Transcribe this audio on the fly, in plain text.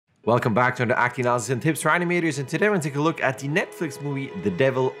Welcome back to another acting analysis and tips for animators, and today we're going to take a look at the Netflix movie The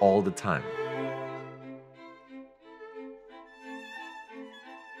Devil All the Time.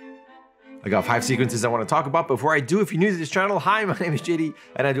 I got 5 sequences I want to talk about. Before I do, if you're new to this channel, hi, my name is JD,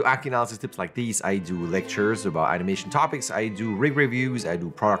 and I do acting analysis tips like these. I do lectures about animation topics, I do rig reviews, I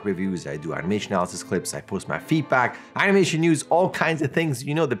do product reviews, I do animation analysis clips, I post my feedback, animation news, all kinds of things.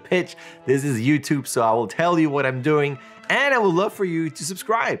 You know the pitch. This is YouTube, so I will tell you what I'm doing, and I would love for you to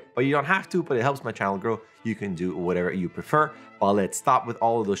subscribe. But you don't have to, but it helps my channel grow. You can do whatever you prefer. But let's stop with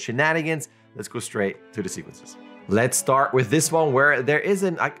all of those shenanigans. Let's go straight to the sequences. Let's start with this one where there is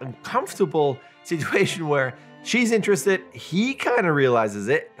an uncomfortable situation where she's interested, he kind of realizes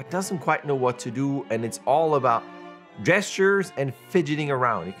it, but doesn't quite know what to do, and it's all about gestures and fidgeting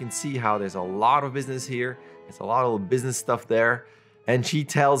around. You can see how there's a lot of business here, there's a lot of business stuff there, and she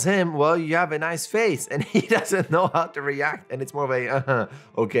tells him, well, you have a nice face, and he doesn't know how to react, and it's more of a,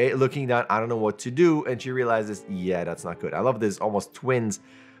 okay, looking down, I don't know what to do, and she realizes, yeah, that's not good. I love this almost twins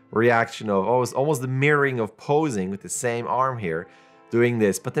reaction of almost the mirroring of posing with the same arm here, doing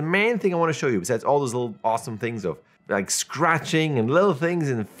this. But the main thing I want to show you, besides all those little awesome things of like scratching and little things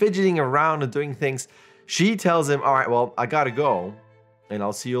and fidgeting around and doing things, she tells him, all right, well, I gotta go and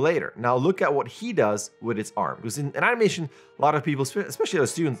I'll see you later. Now look at what he does with his arm. Because in animation, a lot of people, especially the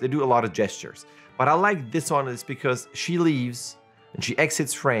students, they do a lot of gestures. But I like this one is because she leaves and she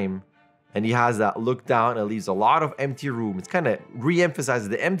exits frame, and he has that look down and leaves a lot of empty room. It's kind of re-emphasizes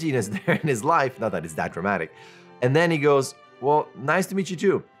the emptiness there in his life. Not that it's that dramatic. And then he goes, well, nice to meet you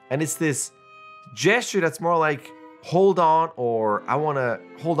too. And it's this gesture that's more like, hold on, or I want to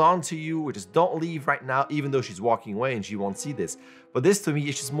hold on to you, or just don't leave right now, even though she's walking away and she won't see this. But this to me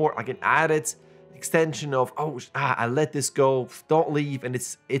is just more like an added extension of, oh, I let this go, don't leave. And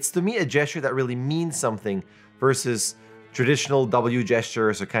it's to me a gesture that really means something versus traditional W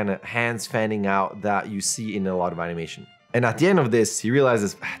gestures or kind of hands fanning out that you see in a lot of animation. And at the end of this, he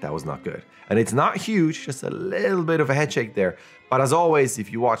realizes that was not good. And it's not huge, just a little bit of a head shake there. But as always, if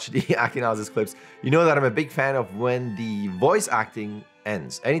you watch the acting analysis clips, you know that I'm a big fan of when the voice acting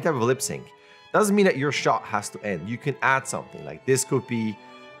ends. Any type of lip sync doesn't mean that your shot has to end. You can add something like this could be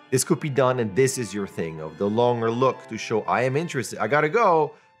done, and this is your thing of the longer look to show I am interested. I gotta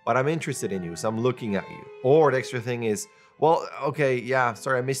go, but I'm interested in you, so I'm looking at you. Or the extra thing is, well, okay, yeah,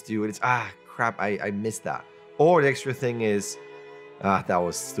 sorry, I missed you. And it's, crap, I missed that. Or the extra thing is, that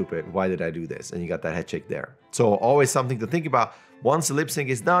was stupid. Why did I do this? And you got that head shake there. So always something to think about. Once the lip sync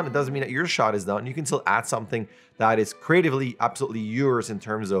is done, it doesn't mean that your shot is done. You can still add something that is creatively absolutely yours in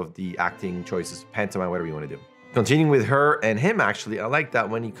terms of the acting choices, pantomime, whatever you want to do. Continuing with her and him, actually, I like that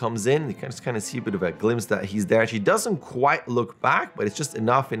when he comes in, you can just kind of see a bit of a glimpse that he's there. She doesn't quite look back, but it's just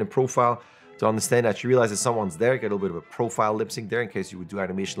enough in a profile to understand that she realizes someone's there. Get a little bit of a profile lip sync there in case you would do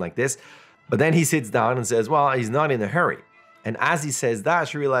animation like this. But then he sits down and says, well, he's not in a hurry. And as he says that,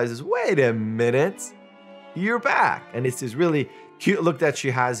 she realizes, wait a minute, you're back. And it's this really cute look that she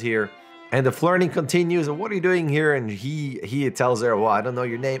has here. And the flirting continues. And what are you doing here? And he tells her, well, I don't know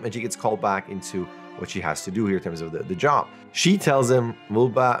your name. And she gets called back into what she has to do here in terms of the job. She tells him,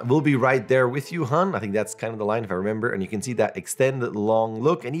 we'll be right there with you, hun. I think that's kind of the line if I remember. And you can see that extended long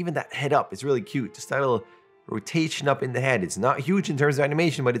look and even that head up. It's really cute. Just that little rotation up in the head. It's not huge in terms of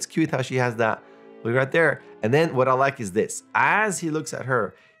animation, but it's cute how she has that look right there. And then what I like is this. As he looks at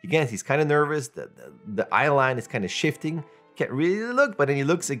her, again, he's kind of nervous. The eye line is kind of shifting. Can't really look, but then he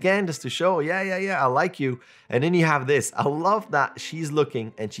looks again just to show, yeah, I like you. And then you have this. I love that she's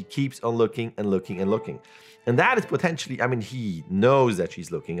looking and she keeps on looking and looking and looking. And that is potentially, I mean, he knows that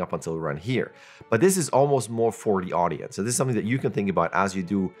she's looking up until around here. But this is almost more for the audience. So this is something that you can think about as you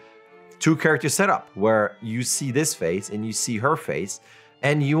do two-character setup, where you see this face and you see her face.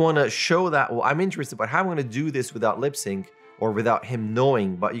 And you want to show that, well, I'm interested, but how am I going to do this without lip sync? Or without him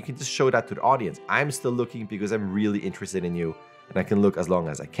knowing, but you can just show that to the audience. I'm still looking because I'm really interested in you, and I can look as long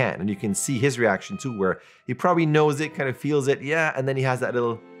as I can. And you can see his reaction too, where he probably knows it, kind of feels it, yeah, and then he has that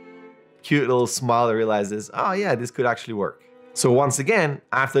little cute little smile that realizes, oh yeah, this could actually work. So once again,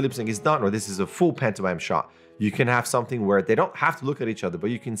 after lip sync is done, or this is a full pantomime shot, you can have something where they don't have to look at each other,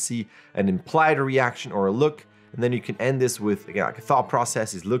 but you can see an implied reaction or a look, and then you can end this with, again, like a thought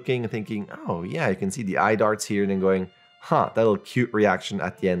process. He's looking and thinking, oh yeah, you can see the eye darts here, and then going, that little cute reaction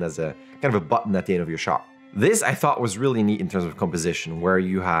at the end as a kind of a button at the end of your shot. This I thought was really neat in terms of composition, where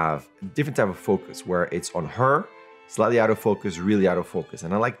you have different type of focus, where it's on her, slightly out of focus, really out of focus.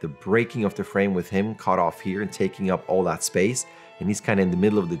 And I like the breaking of the frame with him cut off here and taking up all that space. And he's kind of in the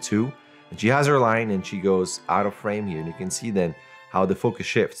middle of the two. And she has her line and she goes out of frame here. And you can see then how the focus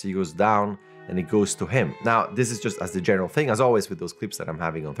shifts. He goes down and it goes to him. Now, this is just as the general thing, as always with those clips that I'm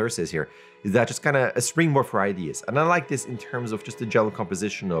having on Thursdays here, is that just kind of a springboard for ideas. And I like this in terms of just the general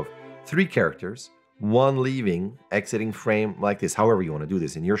composition of 3 characters, 1 leaving, exiting frame like this, however you want to do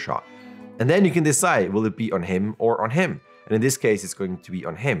this in your shot. And then you can decide, will it be on him or on him? And in this case, it's going to be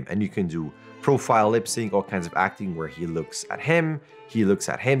on him. And you can do profile lip sync, all kinds of acting where he looks at him, he looks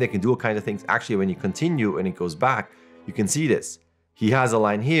at him. They can do all kinds of things. Actually, when you continue and it goes back, you can see this. He has a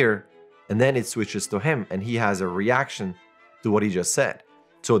line here, and then it switches to him, and he has a reaction to what he just said.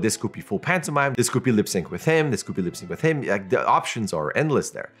 So this could be full pantomime, this could be lip sync with him, this could be lip sync with him. Like, the options are endless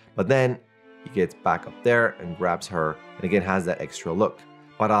there. But then he gets back up there and grabs her, and again has that extra look.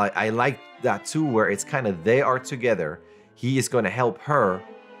 But I like that too, where it's kind of they are together. He is going to help her,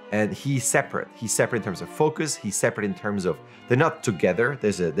 and he's separate. He's separate in terms of focus. He's separate in terms of they're not together.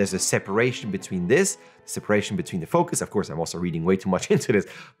 There's a separation between this, separation between the focus. Of course, I'm also reading way too much into this,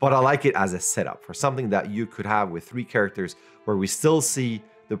 but I like it as a setup for something that you could have with 3 characters where we still see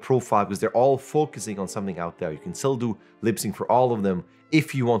the profile because they're all focusing on something out there. You can still do lip sync for all of them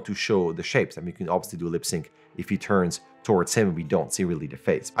if you want to show the shapes. I mean, you can obviously do lip sync if he turns towards him and we don't see really the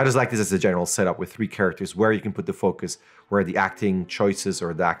face. I just like this as a general setup with 3 characters where you can put the focus, where the acting choices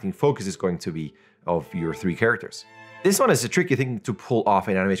or the acting focus is going to be of your 3 characters. This one is a tricky thing to pull off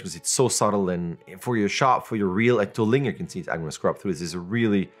in animation because it's so subtle, and for your shot, for your reel, like to linger, you can see, I'm going to scrub through this. This is a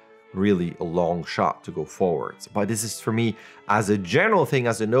really a long shot to go forwards. But this is for me as a general thing,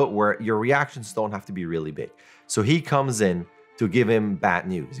 as a note where your reactions don't have to be really big. So he comes in to give him bad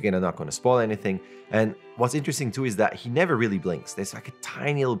news. Again, I'm not going to spoil anything. And what's interesting too is that he never really blinks. There's like a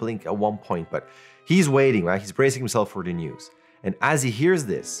tiny little blink at one point, but he's waiting, right? He's bracing himself for the news. And as he hears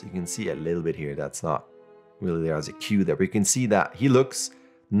this, you can see a little bit here, that's not really there as a cue there, but you can see that he looks,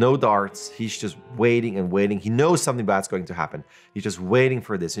 no darts, he's just waiting and waiting. He knows something bad's going to happen. He's just waiting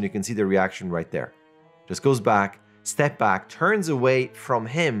for this, and you can see the reaction right there. Just goes back, step back, turns away from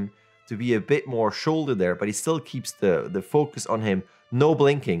him to be a bit more shoulder there, but he still keeps the focus on him, no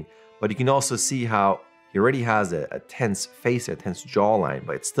blinking. But you can also see how he already has a tense face, a tense jawline,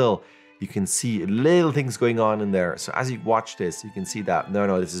 but it's still, you can see little things going on in there. So as you watch this, you can see that,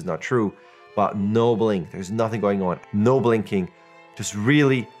 no, this is not true, but no blink. There's nothing going on, no blinking, just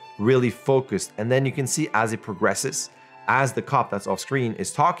really focused. And then you can see as it progresses, as the cop that's off screen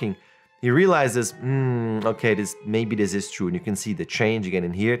is talking, he realizes, okay, maybe this is true. And you can see the change again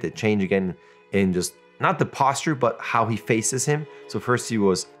in here, the change again in just, not the posture, but how he faces him. So first he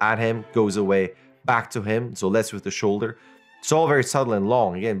was at him, goes away, back to him, so less with the shoulder. It's all very subtle and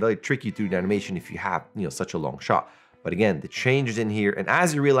long. Again, very tricky to do the animation if you have, such a long shot. But again, the changes in here, and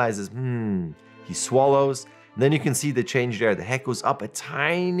as he realizes, he swallows, and then you can see the change there. The head goes up a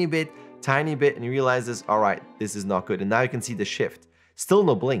tiny bit, and he realizes, all right, this is not good. And now you can see the shift. Still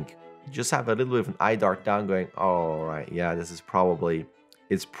no blink. You just have a little bit of an eye dart down going, oh, all right, yeah, it's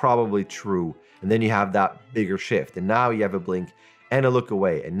probably true. And then you have that bigger shift. And now you have a blink and a look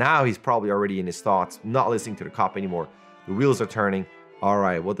away. And now he's probably already in his thoughts, not listening to the cop anymore. The wheels are turning. All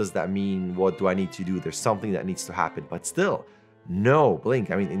right, what does that mean? What do I need to do? There's something that needs to happen, but still no blink.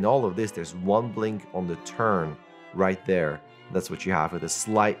 I mean, in all of this, there's one blink on the turn right there. That's what you have with a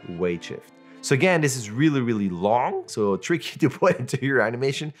slight weight shift. So again, this is really long, so tricky to put into your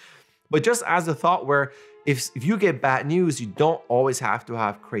animation. But just as a thought where if you get bad news, you don't always have to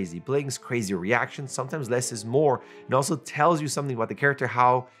have crazy blinks, crazy reactions. Sometimes less is more. It also tells you something about the character,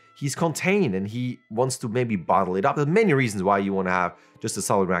 how he's contained and he wants to maybe bottle it up. There's many reasons why you want to have just a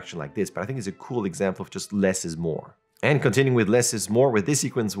solid reaction like this, but I think it's a cool example of just less is more. And continuing with less is more with this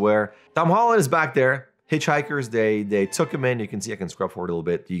sequence where Tom Holland is back there. Hitchhikers, they took him in. You can see, I can scrub forward a little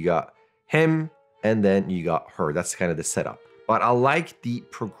bit. You got him and then you got her. That's kind of the setup. But I like the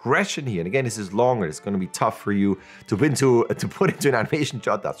progression here. And again, this is longer. It's going to be tough for you to put into an animation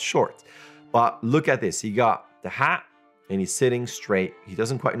shot that's short. But look at this. He got the hat and he's sitting straight. He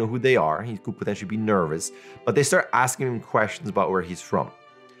doesn't quite know who they are. He could potentially be nervous. But they start asking him questions about where he's from.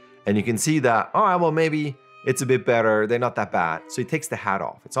 And you can see that, oh, well, maybe it's a bit better. They're not that bad. So he takes the hat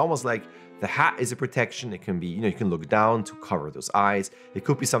off. It's almost like the hat is a protection. It can be, you can look down to cover those eyes. It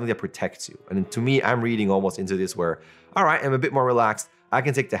could be something that protects you. And to me, I'm reading almost into this where, all right, I'm a bit more relaxed. I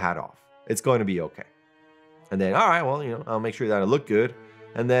can take the hat off. It's going to be okay. And then, all right, well, I'll make sure that I look good.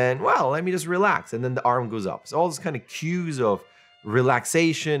 And then, well, let me just relax. And then the arm goes up. So all these kind of cues of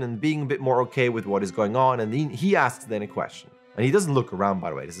relaxation and being a bit more okay with what is going on. And he asks then a question. And he doesn't look around,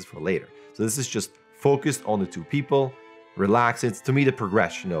 by the way. This is for later. So this is just focused on the two people. Relax. It's, to me, the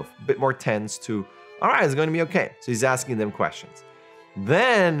progression of a bit more tense to, all right, it's going to be okay. So he's asking them questions.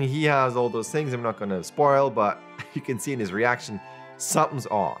 Then he has all those things I'm not going to spoil, but you can see in his reaction, something's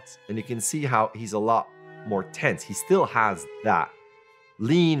odd. And you can see how he's a lot more tense. He still has that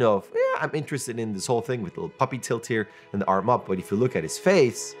lean of, yeah, I'm interested in this whole thing with the little puppy tilt here and the arm up. But if you look at his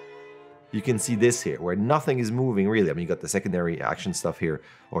face, you can see this here where nothing is moving really. I mean, you got the secondary action stuff here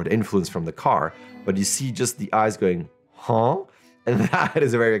or the influence from the car, but you see just the eyes going, huh? And that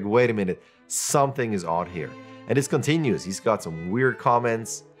is a very like, wait a minute, something is odd here. And this continues. He's got some weird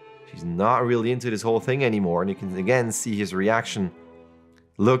comments. He's not really into this whole thing anymore. And you can again see his reaction,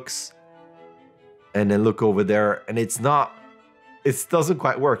 looks, and then look over there. And it doesn't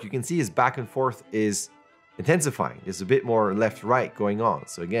quite work. You can see his back and forth is intensifying. There's a bit more left-right going on.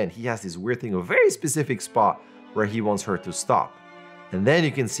 So again, he has this weird thing, a very specific spot where he wants her to stop. And then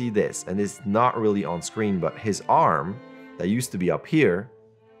you can see this, and it's not really on screen, but his arm that used to be up here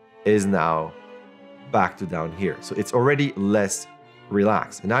is now back to down here. So it's already less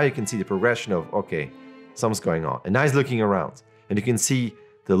relaxed. And now you can see the progression of, okay, something's going on. And now he's looking around. And you can see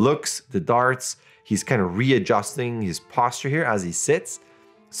the looks, the darts. He's kind of readjusting his posture here as he sits.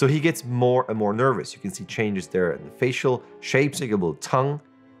 So he gets more and more nervous. You can see changes there in the facial shapes, like a little tongue.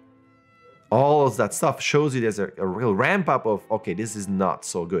 All of that stuff shows you there's a real ramp up of, okay, this is not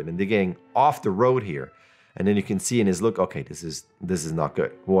so good. And they're getting off the road here. And then you can see in his look, okay, this is not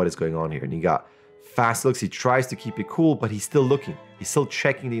good. What is going on here? And he got fast looks. He tries to keep it cool, but he's still looking. He's still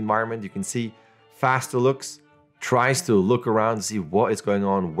checking the environment. You can see faster looks, tries to look around to see what is going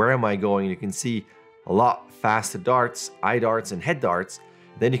on. Where am I going? You can see a lot faster darts, eye darts, and head darts.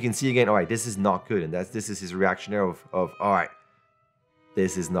 Then you can see again, all right, this is not good. And this is his reaction there of all right,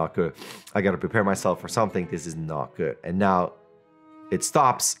 this is not good. I got to prepare myself for something. This is not good. And now it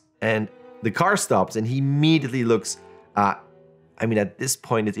stops and the car stops and he immediately looks at, I mean, at this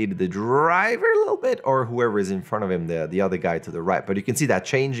point, it's either the driver a little bit or whoever is in front of him, the other guy to the right. But you can see that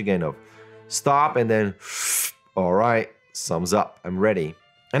change again of stop and then, all right, thumbs up, I'm ready.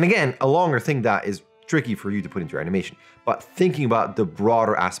 And again, a longer thing that is tricky for you to put into your animation. But thinking about the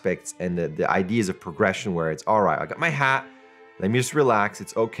broader aspects and the ideas of progression where it's, all right, I got my hat, let me just relax,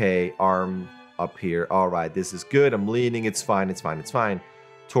 it's okay, arm up here, all right, this is good, I'm leaning, it's fine, it's fine, it's fine.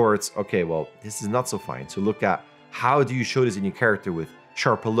 Towards, okay, well, this is not so fine. So look at how do you show this in your character with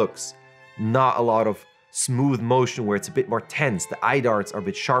sharper looks, not a lot of smooth motion where it's a bit more tense, the eye darts are a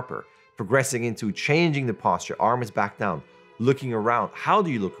bit sharper, progressing into changing the posture, arm is back down, looking around. How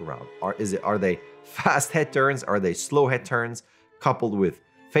do you look around? Are they fast head turns? Are they slow head turns? Coupled with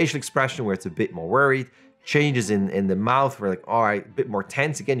facial expression where it's a bit more worried, changes in the mouth where like, all right, a bit more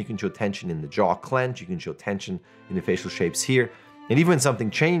tense. Again, you can show tension in the jaw clench, you can show tension in the facial shapes here. And even when something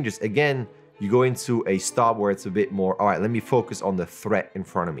changes, again, you go into a stop where it's a bit more, all right, let me focus on the threat in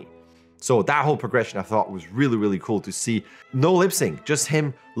front of me. So that whole progression I thought was really, really cool to see. No lip sync, just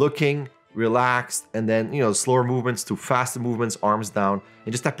him looking relaxed and then, you know, slower movements to faster movements, arms down,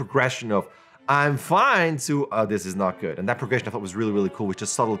 and just that progression of I'm fine to this is not good. And that progression I thought was really, really cool with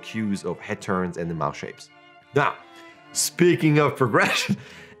just subtle cues of head turns and the mouth shapes. Now, speaking of progression,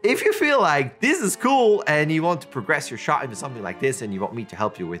 if you feel like this is cool and you want to progress your shot into something like this and you want me to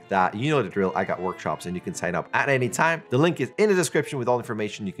help you with that, you know the drill. I got workshops and you can sign up at any time. The link is in the description with all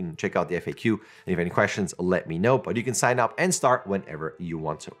information. You can check out the FAQ. And if you have any questions, let me know. But you can sign up and start whenever you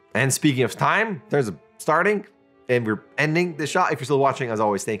want to. And speaking of time, there's a starting and we're ending the shot. If you're still watching, as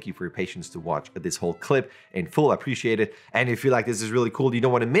always, thank you for your patience to watch this whole clip in full. I appreciate it. And if you feel like this is really cool, you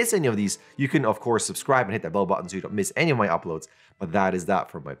don't want to miss any of these, you can, of course, subscribe and hit that bell button so you don't miss any of my uploads. But that is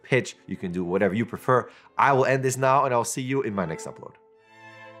that for my pitch. You can do whatever you prefer. I will end this now and I'll see you in my next upload.